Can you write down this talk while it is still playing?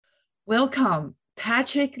Welcome,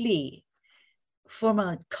 Patrick Lee,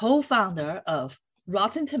 former co-founder of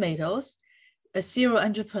Rotten Tomatoes, a serial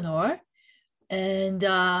entrepreneur, and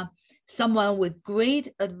someone with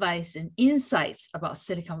great advice and insights about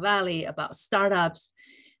Silicon Valley, about startups.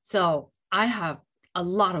 So I have a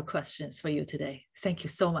lot of questions for you today. Thank you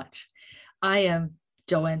so much. I am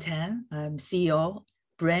Joanne Tan. I'm CEO,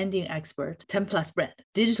 branding expert, 10 Plus Brand,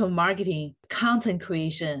 digital marketing, content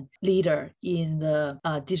creation leader in the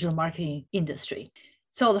digital marketing industry.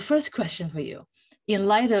 So the first question for you, in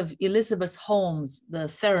light of Elizabeth Holmes, the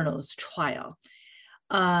Theranos trial,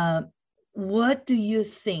 what do you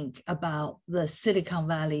think about the Silicon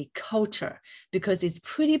Valley culture? Because it's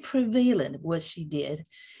pretty prevalent what she did.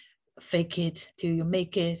 Fake it till you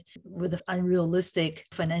make it with unrealistic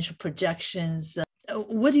financial projections.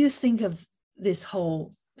 What do you think of this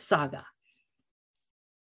whole saga?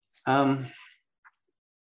 I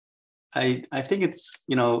think it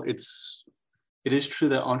is true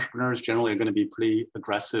that entrepreneurs generally are going to be pretty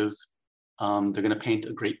aggressive. They're going to paint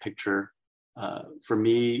a great picture. For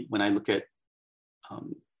me, when I look at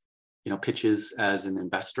pitches as an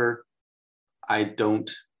investor, I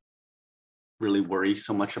don't really worry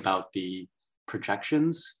so much about the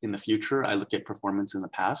projections in the future. I look at performance in the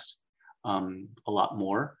past a lot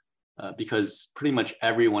more. Because pretty much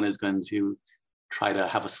everyone is going to try to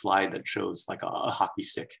have a slide that shows like a hockey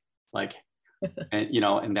stick,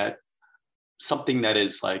 and that something that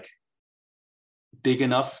is like big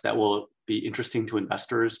enough that will be interesting to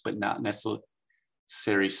investors, but not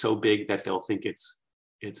necessarily so big that they'll think it's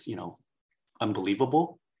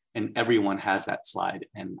unbelievable. And everyone has that slide,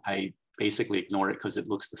 and I basically ignore it because it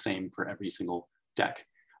looks the same for every single deck.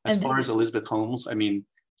 As far as Elizabeth Holmes, I mean,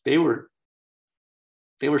 they were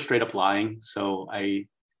straight up lying. So I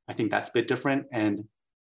think that's a bit different. And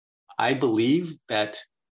I believe that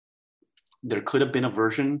there could have been a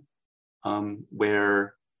version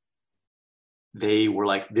where they were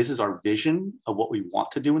like, this is our vision of what we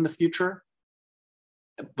want to do in the future,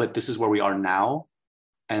 but this is where we are now.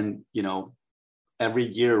 And, every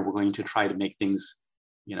year we're going to try to make things,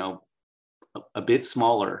 a bit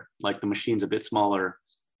smaller, like the machine's a bit smaller,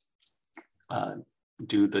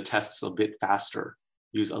 do the tests a bit faster,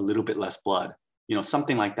 use a little bit less blood,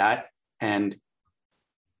 something like that, and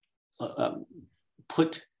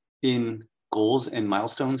put in goals and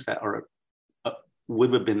milestones that are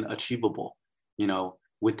would have been achievable,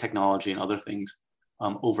 with technology and other things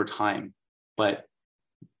over time. But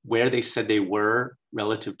where they said they were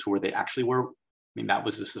relative to where they actually were, I mean, that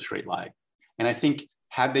was just a straight lie. And I think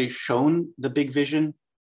had they shown the big vision,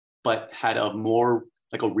 but had a more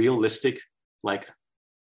like a realistic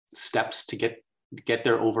steps to get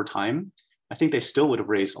there over time, I think they still would have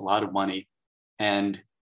raised a lot of money, and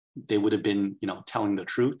they would have been, telling the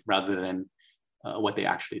truth rather than what they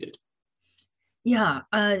actually did. Yeah,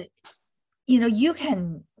 you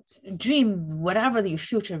can dream whatever your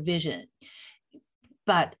future vision,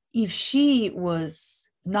 but if she was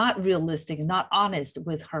not realistic, not honest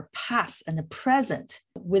with her past and the present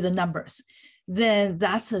with the numbers, then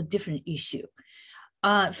that's a different issue.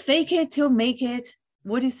 Fake it till make it.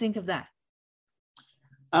 What do you think of that?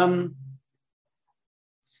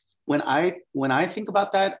 When I think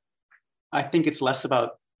about that, I think it's less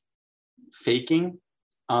about faking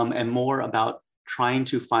and more about trying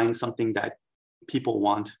to find something that people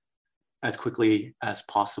want as quickly as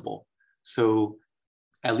possible. So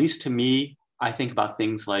at least to me, I think about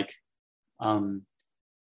things like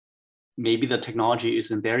maybe the technology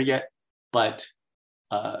isn't there yet, but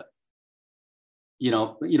for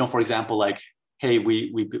example, like, hey,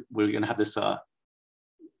 we're gonna have this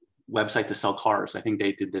website to sell cars. I think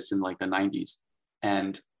they did this in like the 90s,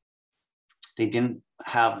 and they didn't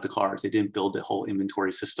have the cars. They didn't build the whole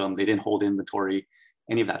inventory system. They didn't hold inventory,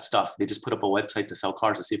 any of that stuff. They just put up a website to sell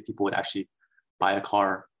cars to see if people would actually buy a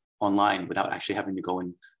car online without actually having to go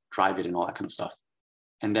and drive it and all that kind of stuff.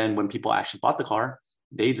 And then when people actually bought the car,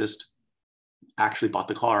 they just actually bought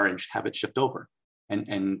the car and have it shipped over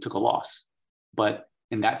and took a loss. But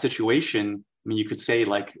in that situation, I mean, you could say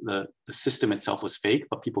like the system itself was fake,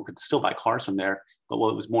 but people could still buy cars from there. But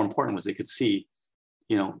what was more important was they could see,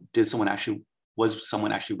 was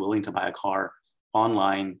someone actually willing to buy a car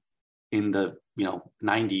online in the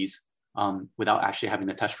 90s without actually having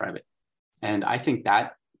to test drive it. And I think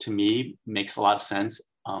that to me makes a lot of sense.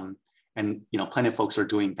 And plenty of folks are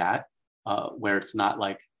doing that, where it's not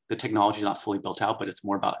like the technology is not fully built out, but it's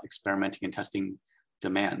more about experimenting and testing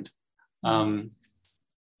demand.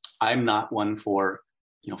 I'm not one for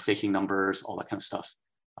faking numbers, all that kind of stuff.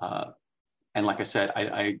 And like I said,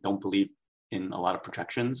 I don't believe in a lot of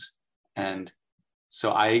projections. And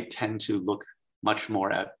so I tend to look much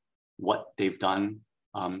more at what they've done,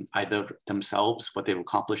 either themselves, what they've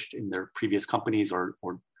accomplished in their previous companies or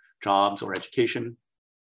jobs or education,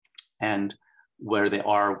 and where they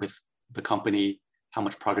are with the company, how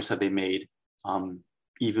much progress have they made,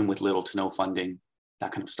 even with little to no funding,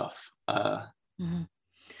 that kind of stuff. Mm-hmm.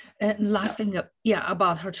 And last thing,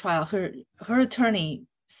 about her trial, her attorney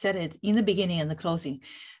said it in the beginning and the closing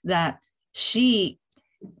that she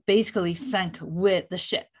basically sank with the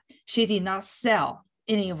ship. She did not sell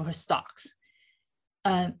any of her stocks.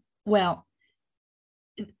 Well,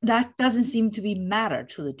 that doesn't seem to be matter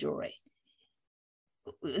to the jury.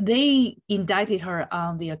 They indicted her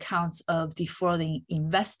on the accounts of defrauding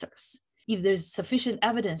investors. If there's sufficient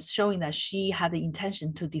evidence showing that she had the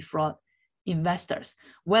intention to defraud investors,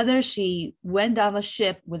 whether she went down the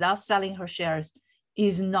ship without selling her shares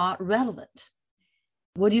is not relevant.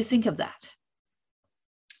 What do you think of that?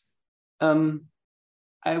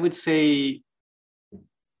 I would say,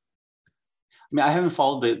 I haven't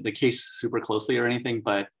followed the case super closely or anything,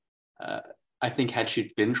 but I think had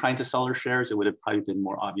she been trying to sell her shares, it would have probably been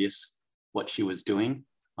more obvious what she was doing.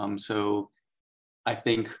 So I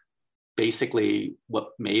think basically what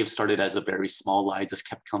may have started as a very small lie just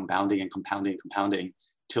kept compounding and compounding and compounding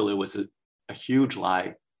till it was a huge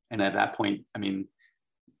lie. And at that point,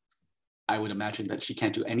 I would imagine that she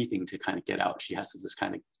can't do anything to kind of get out. She has to just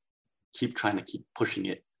kind of keep pushing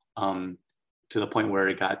it to the point where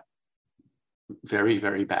it got very,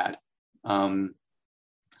 very bad.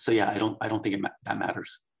 So yeah, I don't think that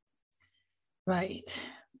matters. Right.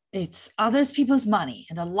 It's others people's money,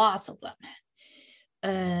 and lots of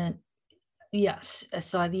them. Yes.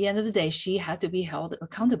 So at the end of the day, she had to be held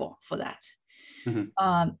accountable for that.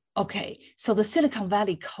 Mm-hmm. Okay. So the Silicon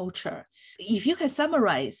Valley culture, if you can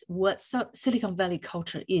summarize what Silicon Valley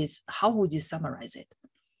culture is, how would you summarize it?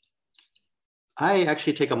 I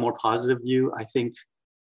actually take a more positive view. I think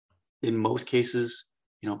in most cases,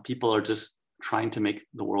 people are just trying to make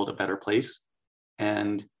the world a better place.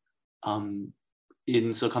 And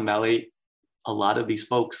in Silicon Valley, a lot of these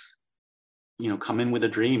folks, come in with a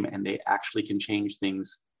dream and they actually can change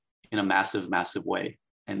things in a massive, massive way.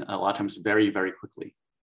 And a lot of times very, very quickly.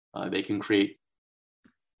 They can create,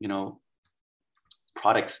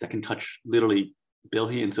 products that can touch literally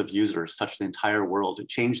billions of users, touch the entire world,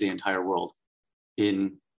 change the entire world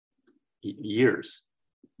in years,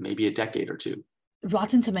 maybe a decade or two.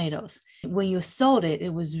 Rotten Tomatoes, when you sold it,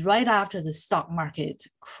 it was right after the stock market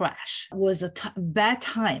crash. It was a bad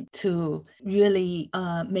time to really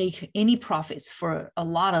make any profits for a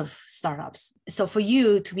lot of startups. So for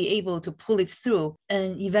you to be able to pull it through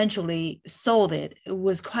and eventually sold it, it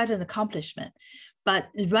was quite an accomplishment. But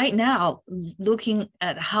right now, looking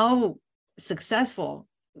at how successful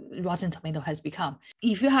Rotten Tomato has become,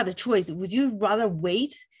 if you had a choice, would you rather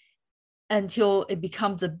wait until it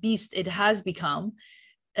becomes the beast it has become?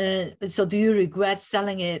 So do you regret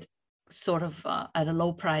selling it sort of at a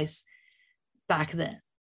low price back then?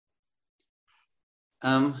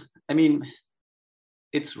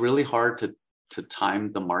 It's really hard to time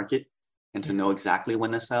the market and to know exactly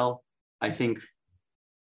when to sell. I think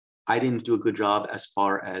I didn't do a good job as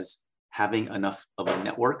far as having enough of a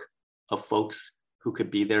network of folks who could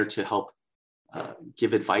be there to help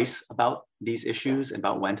give advice about these issues,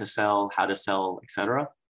 about when to sell, how to sell, etc.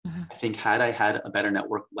 Mm-hmm. I think had I had a better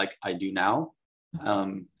network like I do now,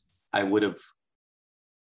 I would have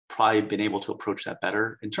probably been able to approach that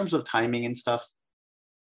better. In terms of timing and stuff,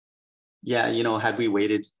 yeah, had we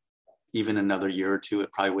waited even another year or two,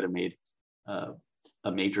 it probably would have made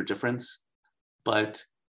a major difference. But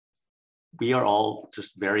we are all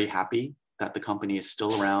just very happy that the company is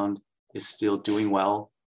still around, is still doing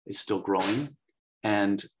well, is still growing.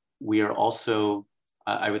 And we are also,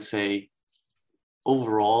 I would say,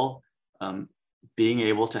 overall, being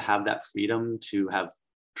able to have that freedom to have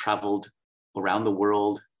traveled around the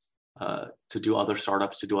world, to do other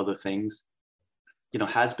startups, to do other things,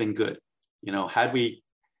 has been good. Had we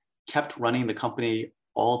kept running the company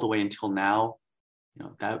all the way until now,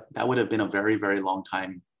 that would have been a very, very long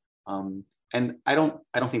time. And I don't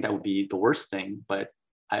think that would be the worst thing, but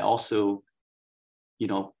I also,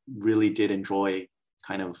 really did enjoy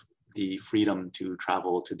kind of the freedom to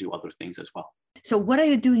travel, to do other things as well. So what are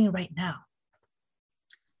you doing right now?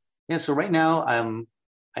 Yeah, so right now,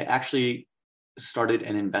 I actually started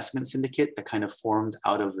an investment syndicate that kind of formed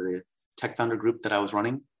out of the tech founder group that I was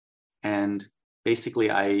running. And basically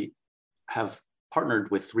I have partnered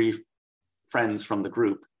with 3 friends from the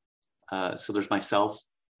group. So there's myself,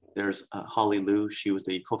 there's Holly Liu, she was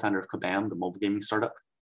the co-founder of Kabam, the mobile gaming startup.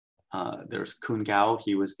 There's Kun Gao,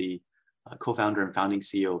 he was the co-founder and founding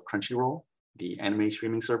CEO of Crunchyroll, the anime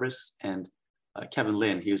streaming service. And Kevin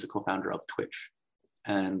Lin, he was the co-founder of Twitch.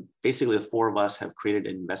 And basically the four of us have created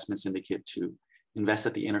an investment syndicate to invest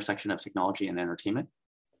at the intersection of technology and entertainment.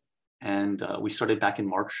 And we started back in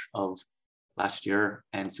March of last year.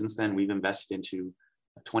 And since then we've invested into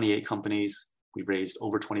 28 companies. We've raised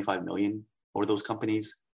over 25 million for those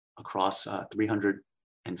companies across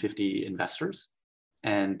 350 investors.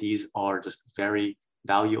 And these are just very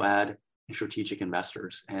value add and strategic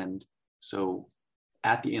investors. And so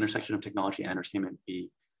at the intersection of technology and entertainment, we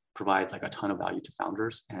provide like a ton of value to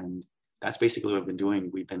founders. And that's basically what we've been doing.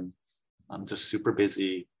 We've been just super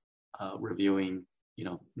busy reviewing,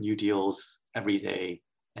 new deals every day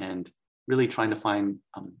and really trying to find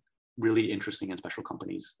really interesting and special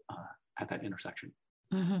companies at that intersection.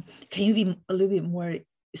 Mm-hmm. Can you be a little bit more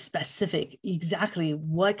specific, exactly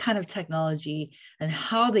what kind of technology and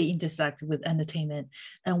how they intersect with entertainment,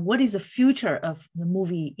 and what is the future of the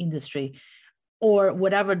movie industry or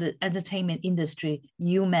whatever the entertainment industry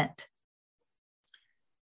you meant?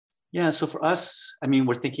 Yeah, so for us, I mean,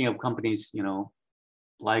 we're thinking of companies,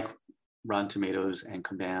 like Rotten Tomatoes and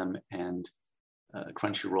Kabam and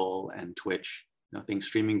Crunchyroll and Twitch, things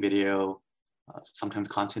streaming video, sometimes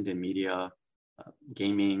content and media,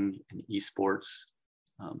 gaming and esports,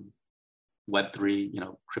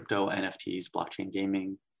 Web3, crypto, NFTs, blockchain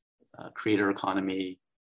gaming, creator economy,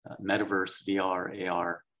 metaverse, VR,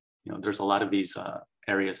 AR. There's a lot of these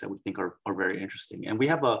areas that we think are very interesting. And we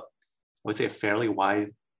have I would say a fairly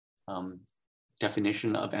wide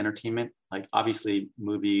definition of entertainment. Like obviously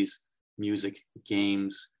movies, music,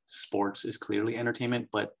 games, sports is clearly entertainment.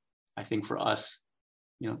 But I think for us,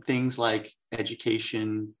 things like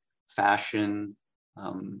education, fashion,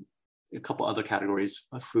 a couple other categories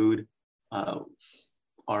of food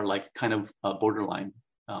are like kind of borderline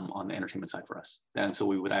on the entertainment side for us. And so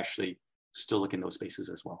we would actually still look in those spaces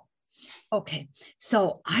as well. Okay,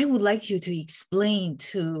 so I would like you to explain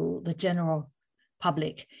to the general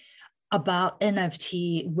public about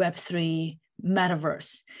NFT, Web3,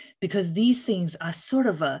 metaverse, because these things are sort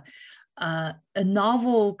of a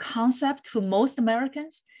novel concept for most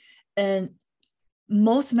Americans, and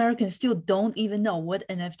most Americans still don't even know what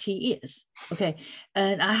NFT is. Okay,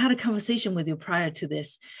 and I had a conversation with you prior to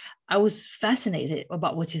this. I was fascinated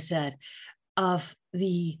about what you said of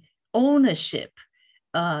the ownership,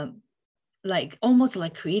 like almost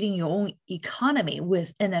like creating your own economy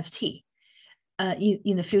with NFT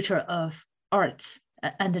in the future of arts,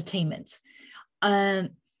 entertainment.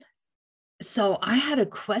 So I had a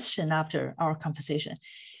question after our conversation.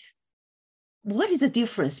 What is the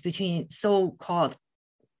difference between so-called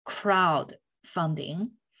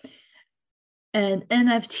crowdfunding and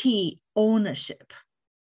NFT ownership,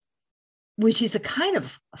 which is a kind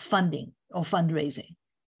of funding or fundraising?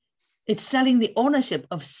 It's selling the ownership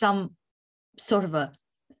of some sort of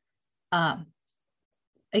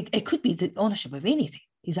it could be the ownership of anything.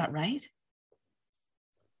 Is that right?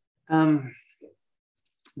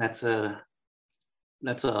 That's a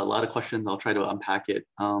lot of questions. I'll try to unpack it.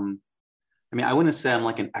 I mean, I wouldn't say I'm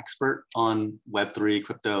like an expert on Web3,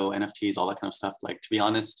 crypto, NFTs, all that kind of stuff. Like, to be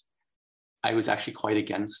honest, I was actually quite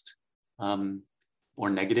against or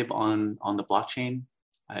negative on the blockchain.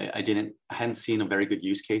 I hadn't seen a very good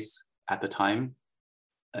use case at the time.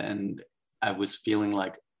 And I was feeling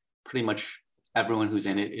like pretty much everyone who's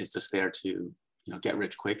in it is just there to, get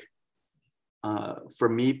rich quick. For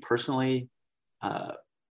me personally,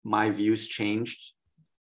 my views changed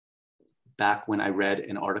back when I read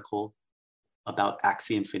an article about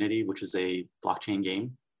Axie Infinity, which is a blockchain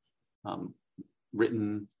game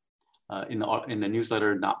written in the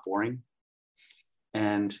newsletter Not Boring.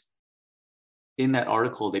 And in that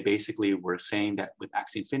article, they basically were saying that with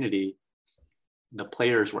Axie Infinity, the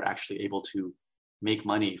players were actually able to make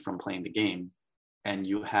money from playing the game. And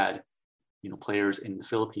you had, players in the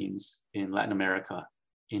Philippines, in Latin America,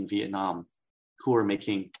 in Vietnam, who were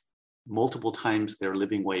making multiple times their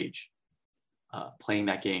living wage playing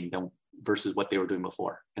that game versus what they were doing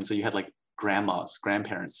before. And so you had like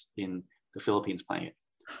grandparents in the Philippines playing it.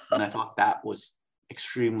 And I thought that was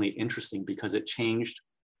extremely interesting because it changed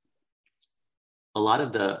a lot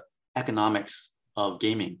of the economics of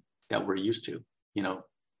gaming that we're used to.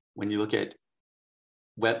 When you look at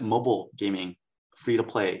mobile gaming, free to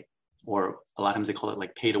play, or a lot of times they call it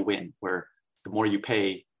like pay to win, where the more you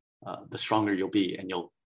pay, the stronger you'll be, and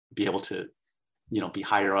you'll be able to, be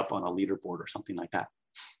higher up on a leaderboard or something like that.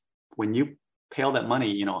 When you pay all that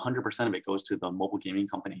money, 100% of it goes to the mobile gaming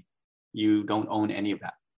company. You don't own any of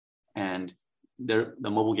that. And the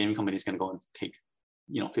mobile gaming company is going to go and take,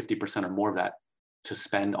 50% or more of that to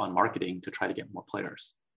spend on marketing to try to get more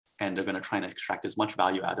players. And they're going to try and extract as much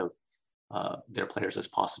value out of their players as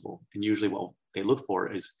possible. And usually what they look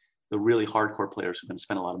for is the really hardcore players who are going to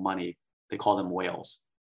spend a lot of money. They call them whales.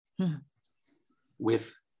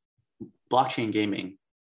 With blockchain gaming,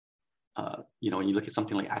 when you look at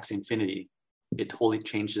something like Axie Infinity, it totally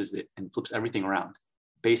changes it and flips everything around.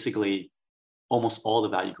 Basically, almost all the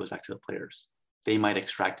value goes back to the players. They might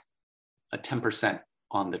extract a 10%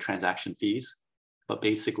 on the transaction fees, but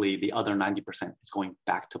basically the other 90% is going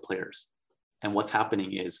back to players. And what's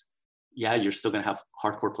happening is, yeah, you're still going to have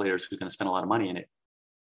hardcore players who's going to spend a lot of money in it.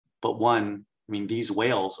 But these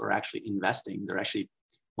whales are actually investing. They're actually,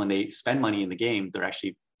 when they spend money in the game, they're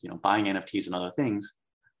actually, buying NFTs and other things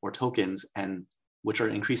or tokens, and which are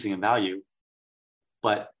increasing in value.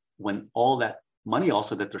 But when all that money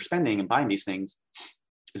also that they're spending and buying these things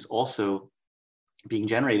is also being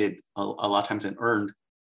generated a lot of times and earned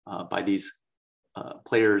by these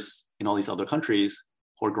players in all these other countries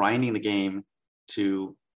who are grinding the game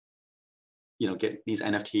to get these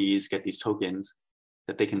NFTs, get these tokens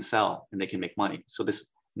that they can sell and they can make money. So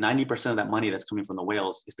this 90% of that money that's coming from the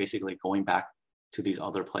whales is basically going back to these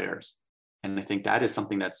other players. And I think that is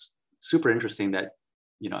something that's super interesting that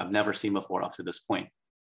I've never seen before up to this point.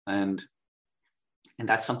 And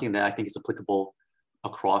that's something that I think is applicable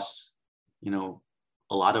across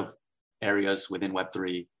a lot of areas within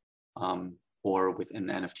Web3 or within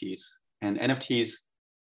NFTs. And NFTs,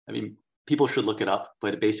 people should look it up,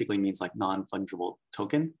 but it basically means like non-fungible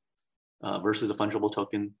token versus a fungible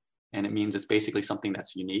token. And it means it's basically something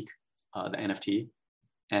that's unique, the NFT.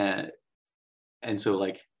 And so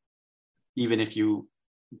like, even if you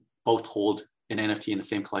both hold an NFT in the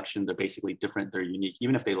same collection, they're basically different, they're unique.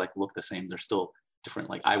 Even if they like look the same, they're still different.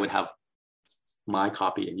 Like I would have my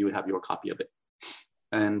copy and you would have your copy of it.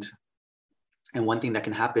 And one thing that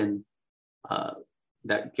can happen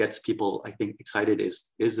that gets people, I think, excited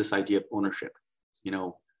is this idea of ownership.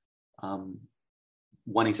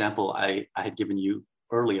 One example I had given you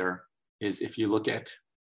earlier is if you look at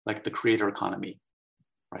like the creator economy,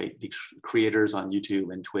 right? The creators on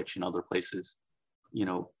YouTube and Twitch and other places,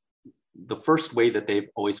 the first way that they've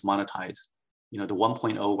always monetized, the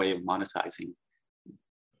 1.0 way of monetizing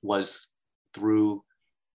was through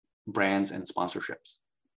brands and sponsorships.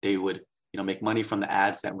 They would, make money from the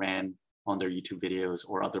ads that ran on their YouTube videos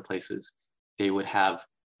or other places. They would have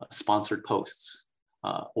sponsored posts,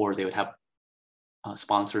 or they would have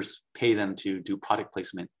sponsors pay them to do product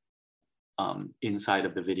placement inside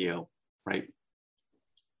of the video, right?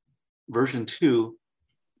 Version 2,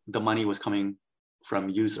 the money was coming from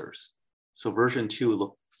users. So version 2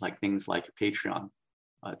 looked like things like Patreon,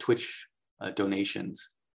 Twitch donations,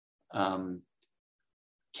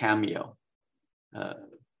 Cameo,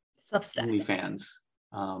 Substack, OnlyFans,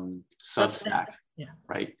 Substack, yeah,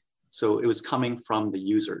 right? So it was coming from the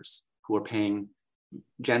users who are paying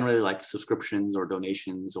generally like subscriptions or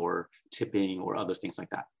donations or tipping or other things like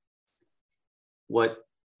that. What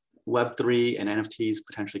Web3 and NFTs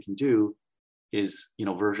potentially can do is,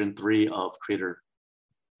 version 3 of creator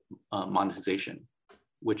monetization,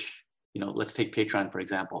 which, let's take Patreon, for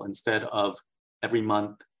example. Instead of every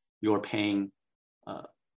month you're paying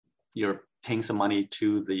some money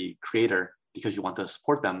to the creator because you want to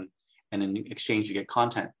support them, and in exchange you get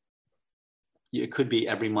content. It could be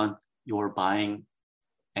every month you're buying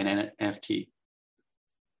an NFT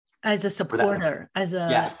as a supporter,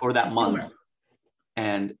 for that consumer. month.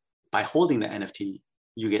 And by holding the NFT,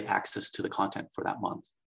 you get access to the content for that month.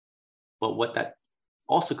 But what that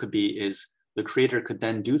also could be is the creator could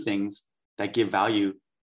then do things that give value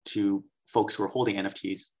to folks who are holding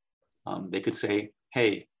NFTs. They could say,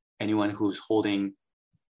 hey, anyone who's holding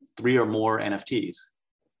 3 or more NFTs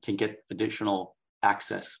can get additional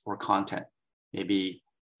access or content. Maybe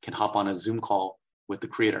can hop on a Zoom call with the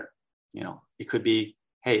creator. It could be,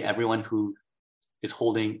 hey, everyone who is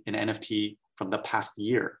holding an NFT from the past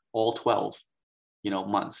year, all 12,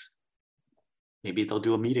 months, maybe they'll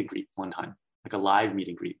do a meet and greet one time, like a live meet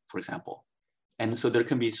and greet, for example. And so there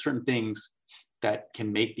can be certain things that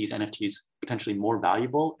can make these NFTs potentially more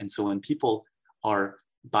valuable. And so when people are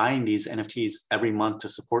buying these NFTs every month to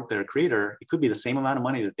support their creator, it could be the same amount of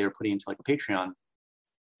money that they're putting into like a Patreon.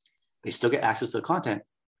 They still get access to the content,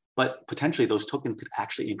 but potentially those tokens could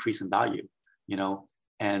actually increase in value,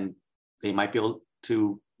 and they might be able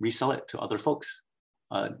to resell it to other folks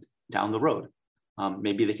down the road.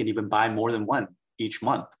 Maybe they can even buy more than one each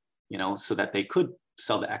month, so that they could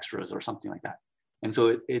sell the extras or something like that. And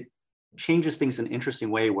so it changes things in an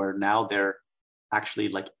interesting way where now they're actually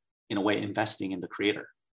like, in a way, investing in the creator.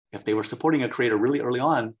 If they were supporting a creator really early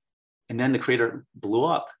on and then the creator blew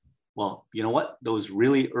up, well, you know what? Those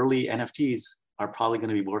really early NFTs are probably going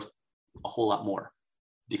to be worth a whole lot more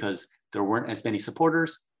because there weren't as many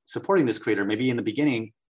supporters supporting this creator. Maybe in the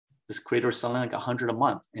beginning, this creator is selling like 100 a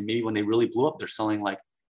month. And maybe when they really blew up, they're selling like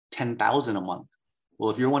 10,000 a month.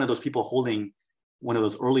 Well, if you're one of those people holding one of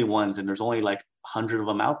those early ones and there's only like 100 of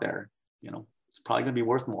them out there, it's probably going to be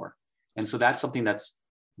worth more. And so that's something that's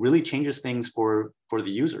really changes things for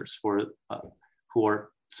the users, for who are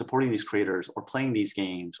supporting these creators or playing these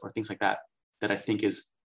games or things like that, that I think is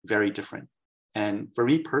very different. And for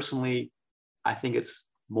me personally, I think it's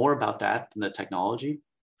more about that than the technology.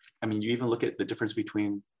 I mean, you even look at the difference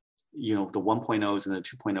between, the 1.0s and the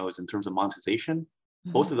 2.0s in terms of monetization.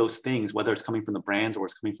 Mm-hmm. Both of those things, whether it's coming from the brands or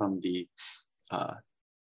it's coming from the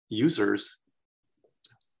users,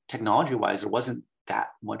 technology-wise, there wasn't that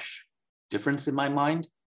much difference in my mind.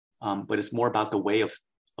 But it's more about the way of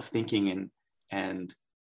thinking and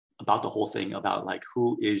about the whole thing, about like,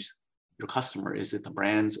 who is your customer? Is it the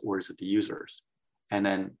brands or is it the users? And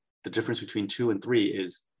then the difference between 2 and 3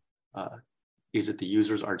 is it the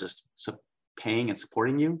users are just paying and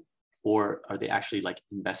supporting you, or are they actually like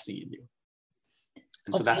investing in you?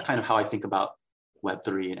 And so that's kind of how I think about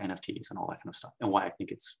Web3 and NFTs and all that kind of stuff, and why I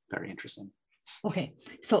think it's very interesting. Okay,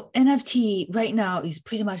 so NFT right now is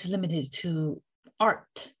pretty much limited to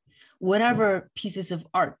art, whatever pieces of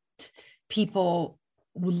art people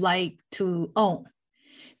would like to own.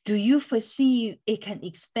 Do you foresee it can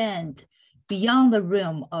expand beyond the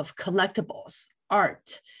realm of collectibles,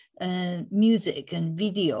 art, and music, and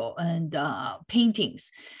video, and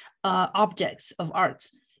paintings, objects of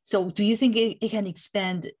arts? So do you think it can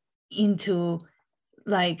expand into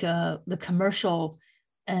like the commercial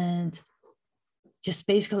and just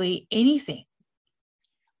basically anything?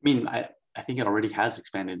 I mean, I think it already has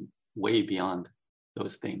expanded way beyond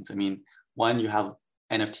those things. I mean, one, you have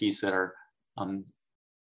NFTs that are,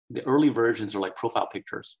 the early versions are like profile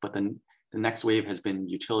pictures, but then the next wave has been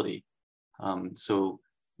utility. So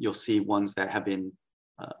you'll see ones that have been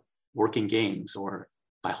working games, or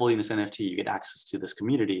by holding this NFT, you get access to this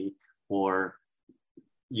community, or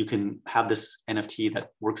you can have this NFT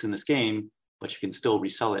that works in this game, but you can still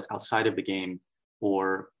resell it outside of the game,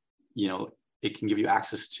 or, it can give you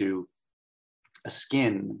access to a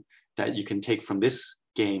skin that you can take from this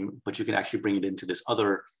game, but you can actually bring it into this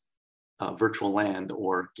other virtual land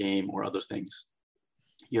or game or other things.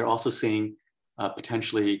 You're also seeing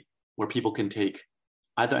potentially where people can take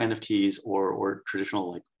either NFTs or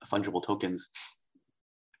traditional like fungible tokens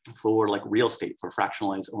for like real estate, for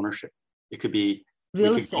fractionalized ownership. It could be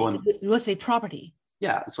real estate property.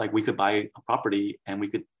 Yeah, it's like we could buy a property and we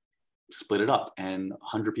could split it up and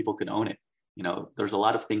 100 people could own it. There's a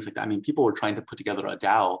lot of things like that. I mean, people were trying to put together a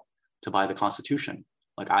DAO to buy the Constitution.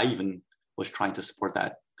 Like I even was trying to support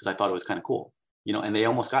that because I thought it was kind of cool, and they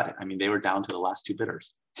almost got it. I mean, they were down to the last 2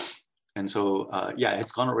 bidders. And so, yeah,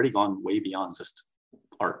 it's already gone way beyond just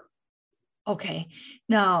art. Okay.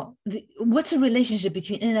 Now, what's the relationship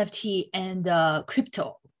between NFT and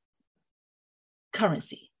cryptocurrency?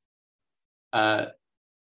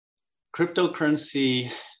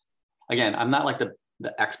 Cryptocurrency, again, I'm not like the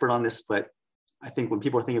expert on this, but I think when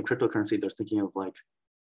people are thinking of cryptocurrency, they're thinking of like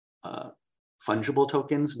fungible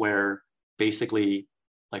tokens, where basically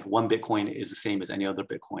like one Bitcoin is the same as any other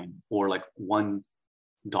Bitcoin, or like $1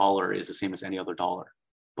 is the same as any other dollar.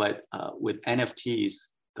 But with NFTs,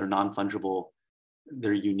 they're non-fungible,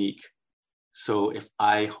 they're unique. So if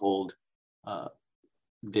I hold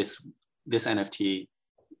this NFT,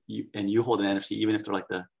 and you hold an NFT, even if they're like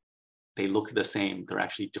they look the same, they're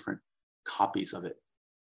actually different copies of it.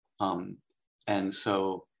 And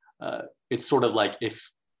so it's sort of like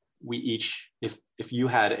if you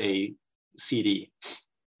had a CD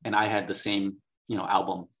and I had the same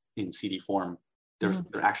album in CD form,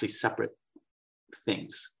 they're actually separate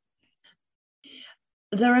things.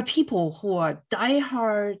 There are people who are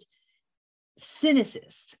diehard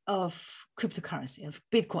cynicists of cryptocurrency, of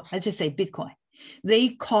Bitcoin. I just say Bitcoin. They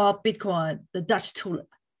call Bitcoin the Dutch tulip.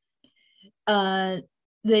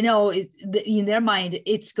 They know in their mind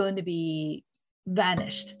it's going to be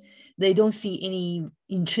vanished. They don't see any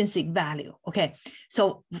intrinsic value. Okay,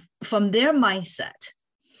 so from their mindset,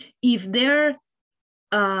 if their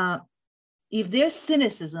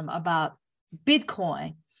cynicism about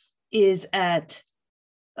Bitcoin is at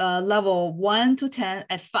level 1 to 10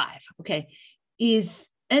 at 5, okay, is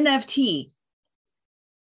NFT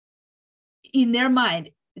in their mind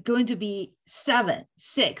going to be 7,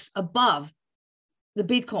 6 above the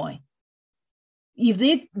Bitcoin? If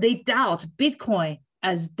they doubt Bitcoin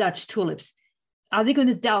as Dutch tulips, are they going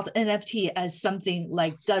to doubt NFT as something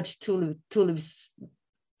like Dutch tulips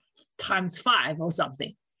times 5 or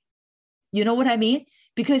something? You know what I mean?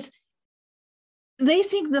 Because they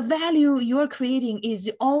think the value you're creating is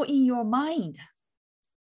all in your mind.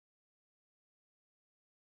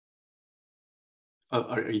 Oh,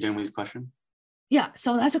 are you done with this question? Yeah,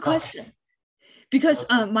 so that's a question. Okay. Because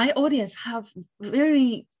my audience have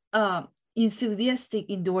very enthusiastic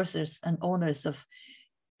endorsers and owners of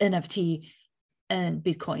NFT and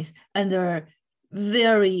Bitcoins, and they're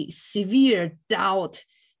very severe doubting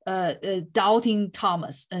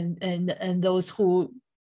Thomas and those who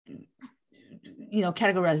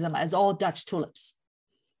categorize them as all Dutch tulips,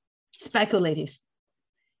 speculatives.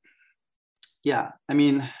 Yeah, I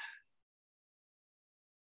mean,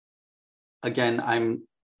 again, I'm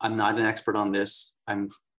not an expert on this. I'm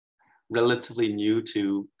relatively new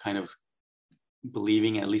to kind of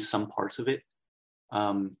believing at least some parts of it.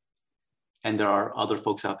 And there are other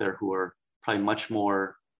folks out there who are probably much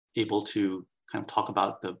more able to kind of talk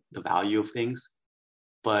about the value of things.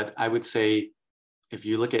 But I would say, if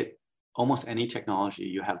you look at almost any technology,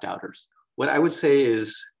 you have doubters. What I would say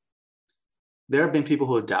is, there have been people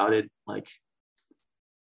who have doubted, like,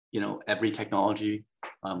 every technology.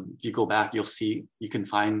 If you go back, you'll see, you can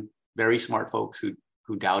find very smart folks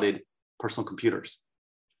who doubted personal computers.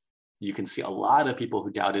 You can see a lot of people who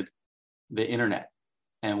doubted the internet.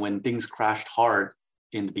 And when things crashed hard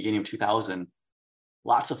in the beginning of 2000,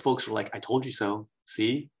 lots of folks were like, I told you so,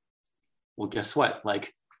 see? Well, guess what?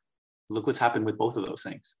 Like, look what's happened with both of those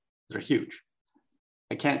things. They're huge.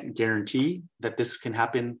 I can't guarantee that this can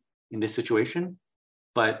happen in this situation,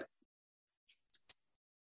 but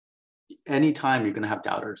anytime you're going to have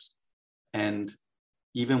doubters. And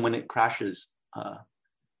even when it crashes,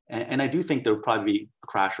 and I do think there'll probably be a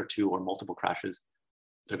crash or two or multiple crashes,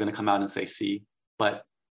 they're going to come out and say, see, but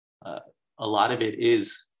a lot of it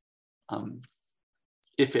is,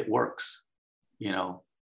 if it works,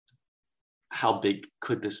 how big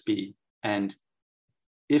could this be? And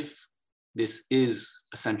if this is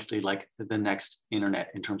essentially like the next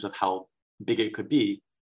internet in terms of how big it could be,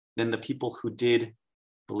 then the people who did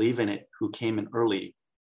believe in it, who came in early,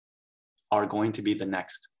 are going to be the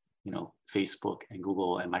next, Facebook and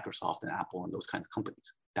Google and Microsoft and Apple and those kinds of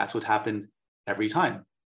companies. That's what happened every time.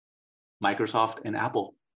 Microsoft and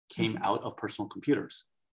Apple came out of personal computers,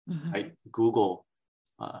 right? Google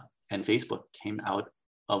and Facebook came out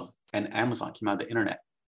of, and Amazon came out of the internet.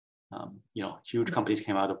 Huge companies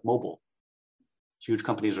came out of mobile. Huge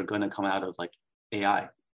companies are going to come out of like AI.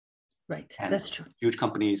 Right, and that's true. Huge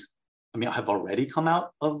companies, have already come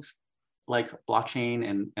out of like blockchain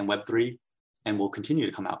and Web3, and will continue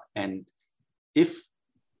to come out. And if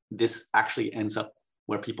this actually ends up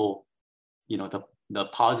where people, the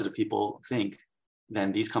positive people think,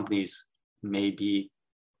 then these companies may be,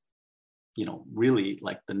 really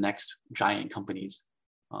like the next giant companies,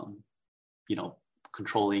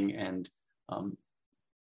 controlling and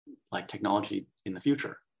like technology in the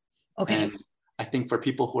future. Okay. And I think for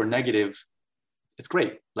people who are negative, it's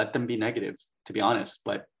great. Let them be negative, to be honest.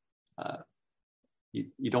 But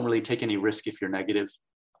you don't really take any risk if you're negative.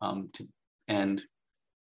 And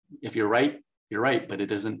if you're right, you're right. But it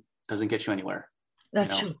doesn't get you anywhere.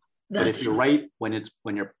 That's true. But if you're right when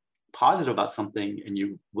you're positive about something and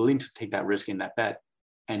you're willing to take that risk in that bet,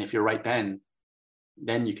 and if you're right, then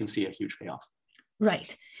you can see a huge payoff.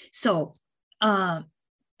 Right. So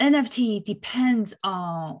NFT depends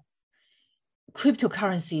on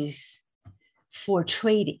cryptocurrencies for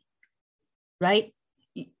trading, right?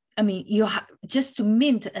 You just to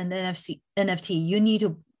mint an NFT, you need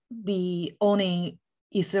to be owning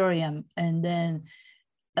Ethereum, and then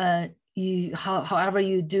however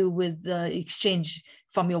you do with the exchange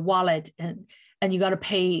from your wallet, and you got to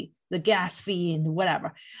pay the gas fee and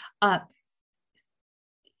whatever.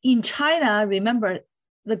 In China, remember,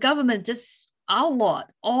 the government just outlawed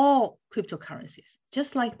all cryptocurrencies,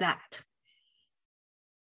 just like that.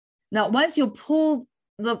 Now, once you pull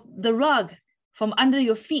the rug from under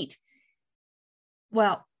your feet,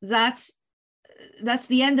 well, that's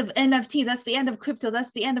the end of NFT. That's the end of crypto.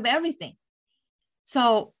 That's the end of everything.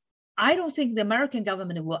 So I don't think the American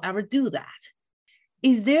government will ever do that.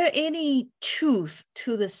 Is there any truth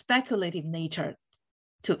to the speculative nature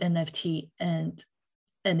to NFT and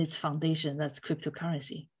its foundation, that's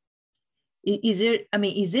cryptocurrency? Is there,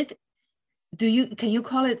 can you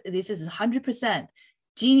call it, this is 100%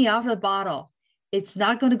 genie out of the bottle, it's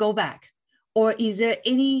not going to go back? Or is there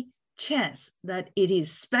any chance that it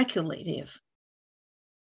is speculative?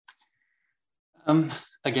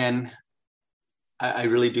 Again, I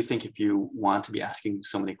really do think if you want to be asking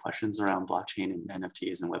so many questions around blockchain and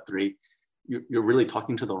NFTs and Web3, you're really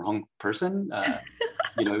talking to the wrong person.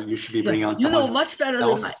 You should be bringing on someone much better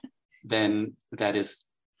else than than that is,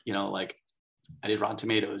 like I did Rotten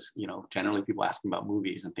Tomatoes. You know, generally people ask me about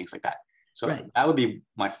movies and things like that. So Right. that would be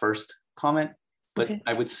my first comment. But Okay.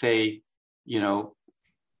 I would say, you know,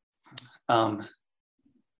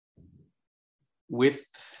 with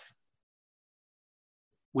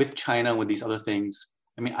China, with these other things,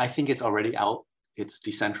 I mean, I think it's already out. It's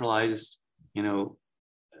decentralized. You know,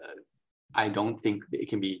 I don't think it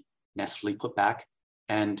can be necessarily put back.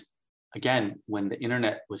 And again, when the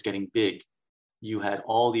internet was getting big, you had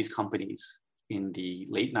all these companies in the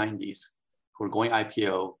late 90s who were going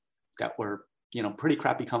IPO that were, you know, pretty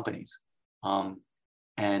crappy companies.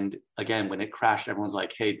 And again, when it crashed, everyone's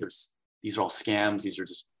like, hey, these are all scams. These are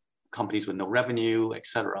just companies with no revenue, et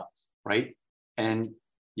cetera, right? And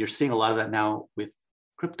you're seeing a lot of that now with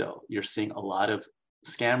crypto. You're seeing a lot of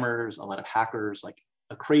scammers, a lot of hackers, like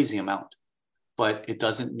a crazy amount. But it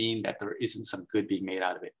doesn't mean that there isn't some good being made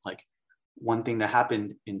out of it. Like one thing that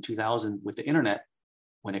happened in 2000 with the internet,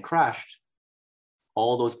 when it crashed,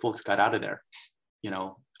 all those folks got out of there. You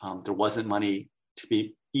know, there wasn't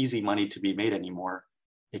easy money to be made anymore.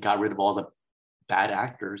 It got rid of all the bad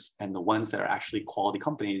actors, and the ones that are actually quality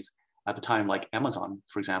companies at the time, like Amazon,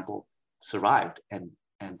 for example, survived and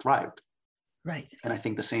thrived. Right. And I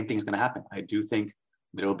think the same thing is going to happen. I do think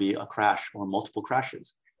there will be a crash or multiple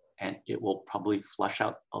crashes, and it will probably flush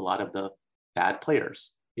out a lot of the bad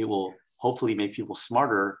players. It will hopefully make people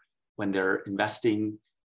smarter when they're investing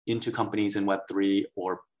into companies in Web3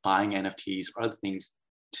 or buying NFTs or other things,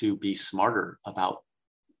 to be smarter about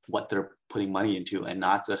what they're putting money into and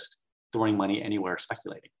not just throwing money anywhere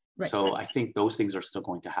speculating. Right. So I think those things are still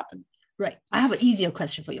going to happen. Right. I have an easier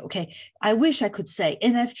question for you. Okay. I wish I could say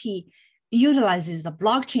NFT utilizes the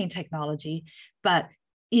blockchain technology, but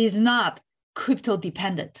is not crypto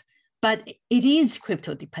dependent, but it is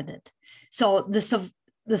crypto dependent. So the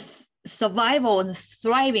survival and the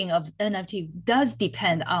thriving of NFT does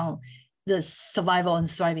depend on the survival and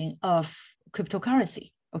thriving of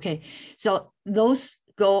cryptocurrency. Okay. So those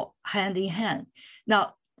go hand in hand.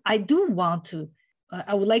 Now, I do want to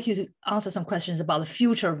I would like you to answer some questions about the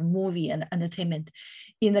future of movie and entertainment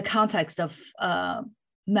in the context of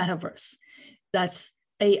metaverse. That's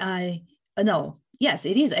AI. No, yes,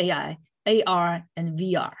 it is AI, AR, and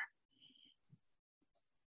VR.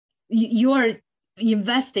 You are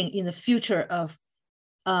investing in the future of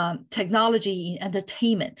technology in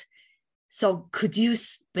entertainment. So could you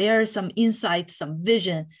spare some insight, some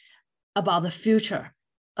vision about the future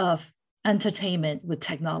of entertainment with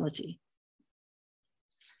technology?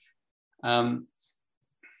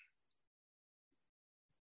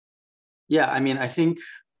 Yeah, I mean, I think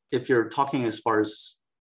if you're talking as far as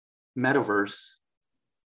metaverse,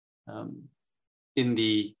 in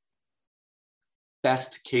the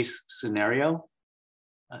best case scenario,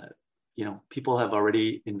 you know, people have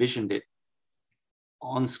already envisioned it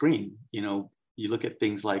on screen. You know, you look at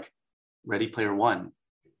things like Ready Player One,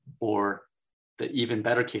 or the even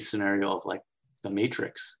better case scenario of like The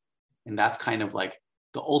Matrix, and that's kind of like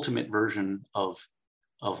the ultimate version of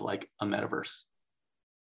like a metaverse.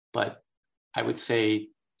 But I would say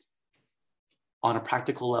on a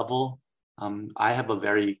practical level, I have a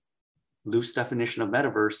very loose definition of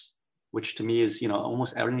metaverse, which to me is, you know,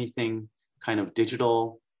 almost anything kind of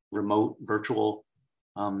digital, remote, virtual.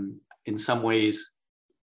 In some ways,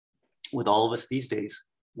 with all of us these days,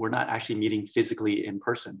 we're not actually meeting physically in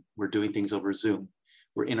person. We're doing things over Zoom.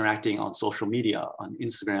 We're interacting on social media, on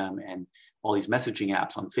Instagram, and all these messaging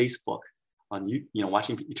apps, on Facebook, on you know,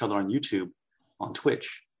 watching each other on YouTube, on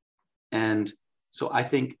Twitch. And so I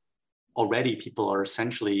think already people are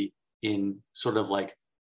essentially in sort of like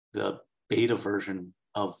the beta version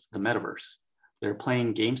of the metaverse. They're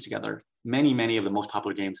playing games together. Many of the most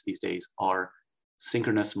popular games these days are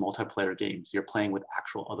synchronous multiplayer games. You're playing with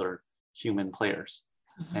actual other human players.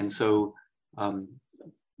 Mm-hmm. And so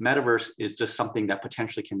metaverse is just something that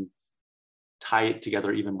potentially can tie it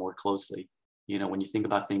together even more closely. You know, when you think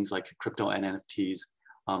about things like crypto and NFTs,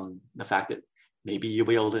 the fact that maybe you'll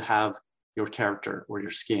be able to have your character or your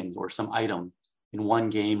skins or some item in one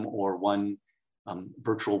game or one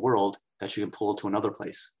virtual world that you can pull to another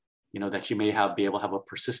place, you know, that you may be able to have a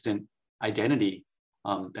persistent identity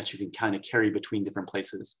that you can kind of carry between different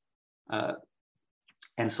places.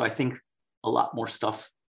 And so I think a lot more stuff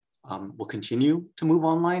will continue to move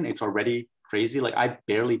online. It's already crazy. Like I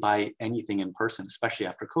barely buy anything in person, especially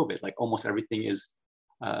after COVID. Like almost everything is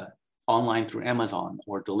online through Amazon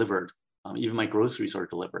or delivered. Even my groceries are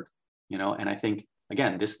delivered, you know? And I think,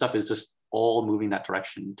 again, this stuff is just all moving that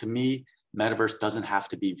direction. To me, metaverse doesn't have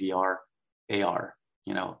to be VR, AR,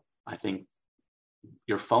 you know? I think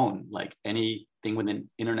your phone, like anything with an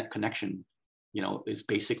internet connection, you know, is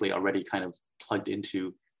basically already kind of plugged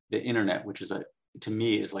into the internet, which is to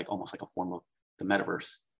me is like almost like a form of the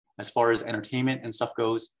metaverse. As far as entertainment and stuff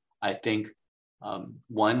goes, I think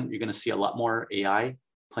one, you're going to see a lot more AI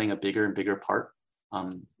playing a bigger and bigger part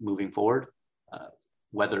moving forward,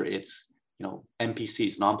 whether it's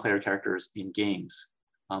NPCs, non-player characters in games.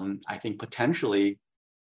 I think potentially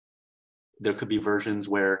there could be versions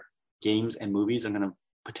where games and movies are going to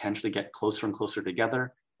potentially get closer and closer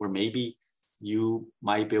together, where maybe you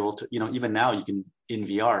might be able to, even now you can, in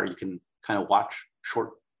VR, you can kind of watch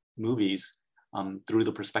short movies through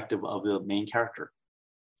the perspective of the main character.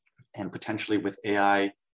 And potentially with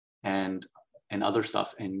AI and other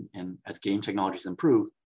stuff, and as game technologies improve,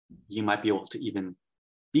 you might be able to even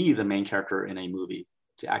be the main character in a movie,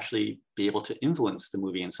 to actually be able to influence the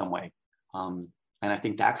movie in some way. And I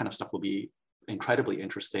think that kind of stuff will be incredibly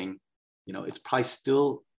interesting. It's probably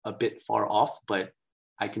still a bit far off, but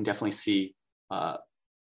I can definitely see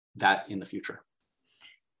that in the future.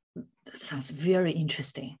 That sounds very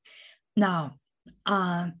interesting. Now,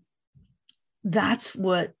 that's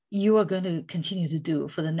what you are going to continue to do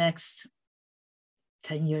for the next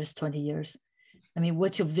 10 years, 20 years. I mean,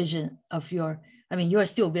 what's your vision of you are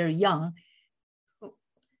still very young,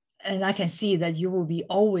 and I can see that you will be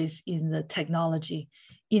always in the technology,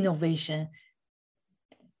 innovation,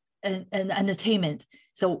 and entertainment.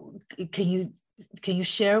 So can you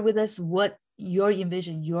share with us what your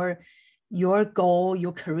envision, your goal,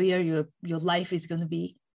 your career, your life is going to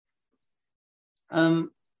be?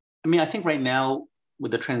 I think right now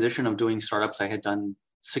with the transition of doing startups, I had done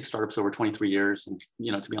 6 startups over 23 years. And,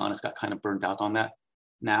 to be honest, got kind of burned out on that.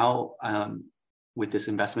 Now, with this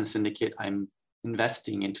investment syndicate, I'm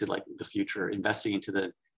investing into like the future, investing into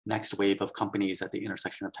the next wave of companies at the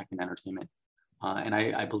intersection of tech and entertainment. And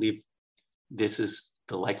I believe this is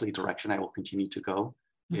the likely direction I will continue to go,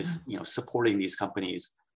 is, supporting these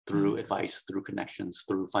companies through advice, through connections,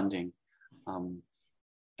 through funding,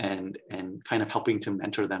 and kind of helping to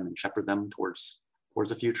mentor them and shepherd them towards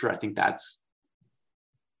the future. I think that's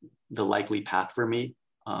the likely path for me.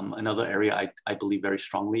 Another area I believe very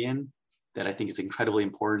strongly in, that I think is incredibly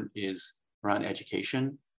important, is around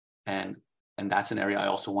education. And that's an area I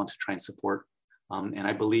also want to try and support. And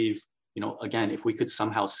I believe, again, if we could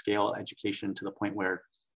somehow scale education to the point where,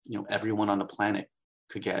 everyone on the planet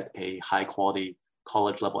could get a high quality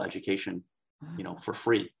college level education, for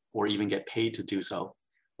free, or even get paid to do so,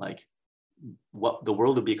 like what the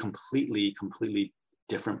world would be a completely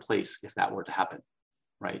different place if that were to happen,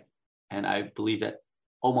 right? And I believe that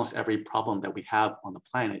almost every problem that we have on the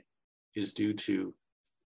planet is due to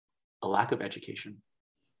a lack of education,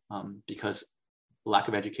 because lack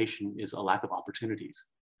of education is a lack of opportunities,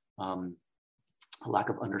 a lack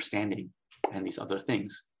of understanding, and these other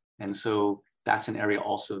things. And so that's an area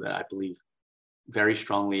also that I believe very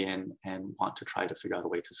strongly in and want to try to figure out a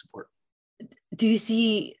way to support. Do you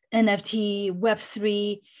see NFT,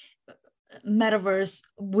 Web3, metaverse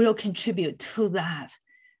will contribute to that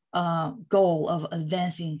goal of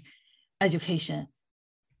advancing education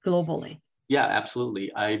globally? Yeah,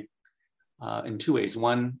 absolutely. In 2 ways.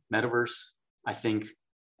 One, metaverse, I think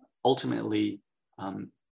ultimately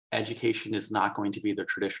education is not going to be the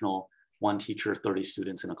traditional 1 teacher, 30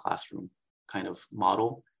 students in a classroom kind of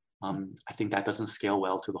model. I think that doesn't scale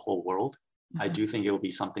well to the whole world. I do think it will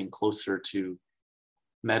be something closer to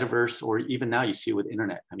metaverse, or even now you see it with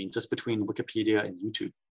internet. I mean, just between Wikipedia and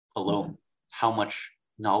YouTube alone, how much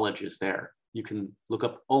knowledge is there? You can look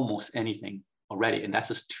up almost anything already, and that's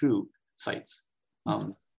just 2 sites.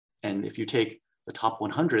 And if you take the top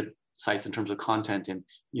 100 sites in terms of content, and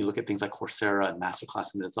you look at things like Coursera and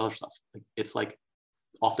Masterclass and this other stuff, it's like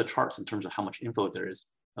off the charts in terms of how much info there is.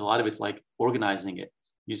 A lot of it's like organizing it,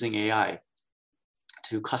 using AI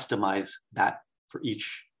to customize that for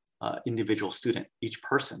each individual student, each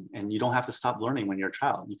person. And you don't have to stop learning when you're a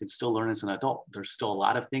child. You can still learn as an adult. There's still a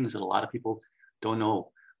lot of things that a lot of people don't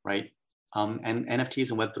know, right? And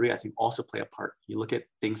NFTs and Web3, I think, also play a part. You look at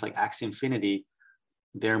things like Axie Infinity,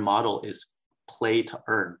 their model is play to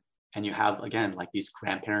earn. And you have, again, like these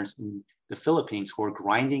grandparents in the Philippines who are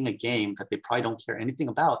grinding a game that they probably don't care anything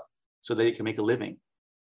about so they can make a living.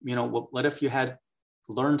 What if you had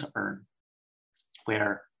learn to earn,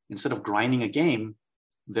 where instead of grinding a game,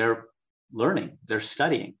 they're learning, they're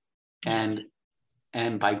studying. And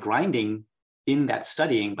by grinding in that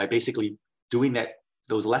studying, by basically doing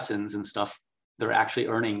those lessons and stuff, they're actually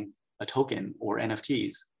earning a token or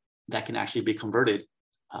NFTs that can actually be converted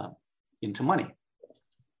into money.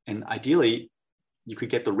 And ideally, you could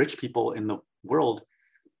get the rich people in the world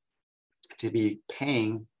to be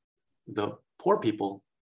paying the poor people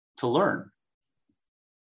to learn.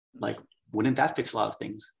 Like, wouldn't that fix a lot of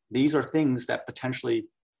things? These are things that potentially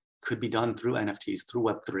could be done through NFTs, through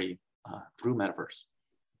Web3, through metaverse.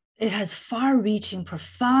 It has far-reaching,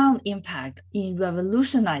 profound impact in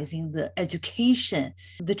revolutionizing the education,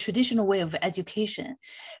 the traditional way of education,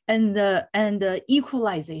 and the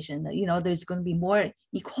equalization. You know, there's going to be more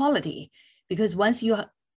equality because once you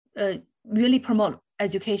really promote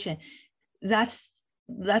education, that's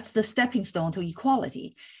the stepping stone to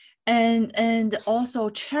equality, and also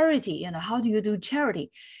charity. You know, how do you do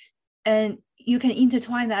charity? And you can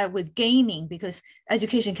intertwine that with gaming because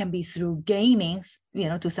education can be through gaming, you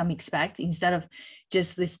know, to some extent, instead of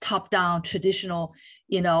just this top-down traditional,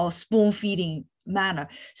 you know, spoon-feeding manner.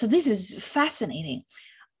 So this is fascinating.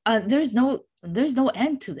 There's no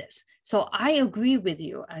end to this. So I agree with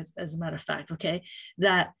you, as a matter of fact, okay,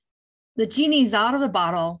 that the genie is out of the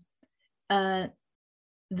bottle.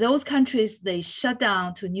 Those countries, they shut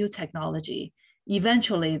down to new technology.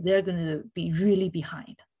 Eventually, they're going to be really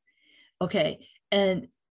behind. Okay, and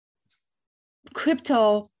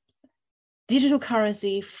crypto, digital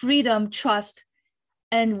currency, freedom, trust,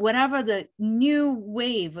 and whatever the new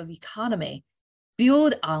wave of economy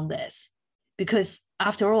build on this, because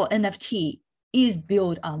after all, NFT is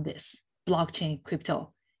built on this blockchain,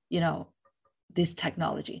 crypto, you know, this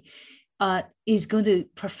technology is going to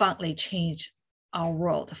profoundly change our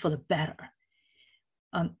world for the better.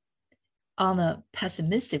 On a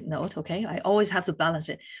pessimistic note, okay, I always have to balance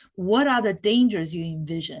it. What are the dangers you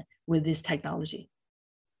envision with this technology?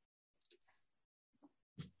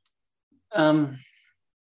 I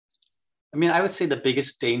mean, I would say the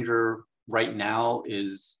biggest danger right now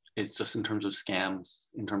is just in terms of scams,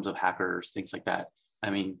 in terms of hackers, things like that. I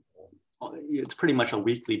mean, it's pretty much a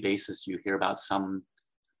weekly basis you hear about some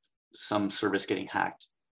service getting hacked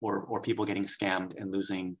or people getting scammed and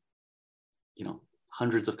losing, you know,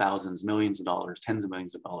 hundreds of thousands, millions of dollars, tens of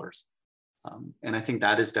millions of dollars. And I think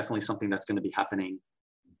that is definitely something that's going to be happening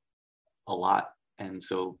a lot. And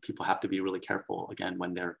so people have to be really careful, again,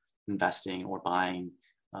 when they're investing or buying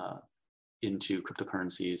into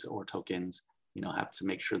cryptocurrencies or tokens, you know, have to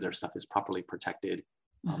make sure their stuff is properly protected.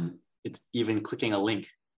 It's even clicking a link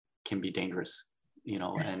can be dangerous, you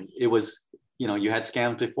know, and it was, you know, you had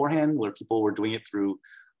scams beforehand where people were doing it through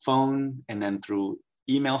phone and then through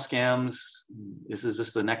email scams. This is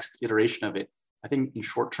just the next iteration of it. I think in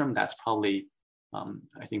short term, that's probably,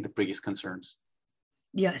 I think, the biggest concerns.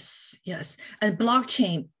 Yes, yes. And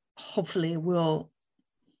blockchain hopefully will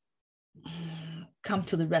come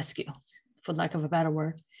to the rescue, for lack of a better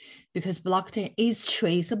word, because blockchain is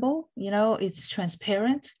traceable, you know, it's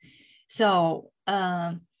transparent. So,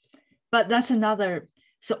 but that's another,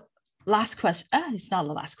 so last question, it's not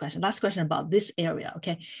the last question about this area,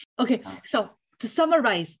 okay? Okay, so to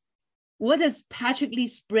summarize, what does Patrick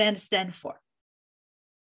Li's brand stand for?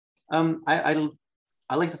 I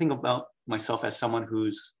like to think about myself as someone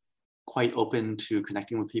who's quite open to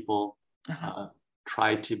connecting with people,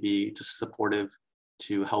 try to be just supportive,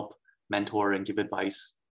 to help mentor and give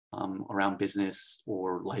advice around business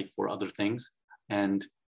or life or other things, and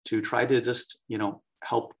to try to just, you know,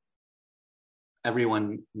 help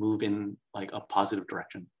everyone move in like a positive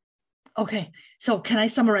direction. Okay, so can I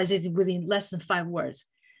summarize it within less than 5 words?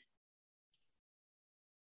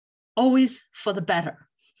 Always for the better.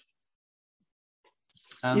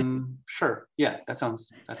 Sure. Yeah, that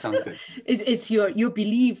sounds good. It's you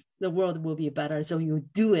believe the world will be better, so you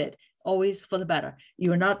do it always for the better.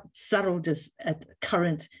 You're not settled just at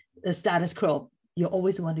current status quo. You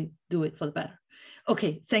always want to do it for the better.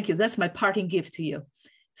 Okay, thank you. That's my parting gift to you.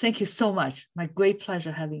 Thank you so much. My great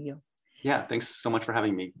pleasure having you. Yeah, thanks so much for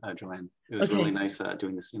having me, Joanne. It was really nice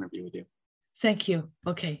doing this interview with you. Thank you.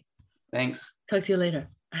 Okay. Thanks. Talk to you later.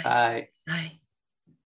 Bye. Bye.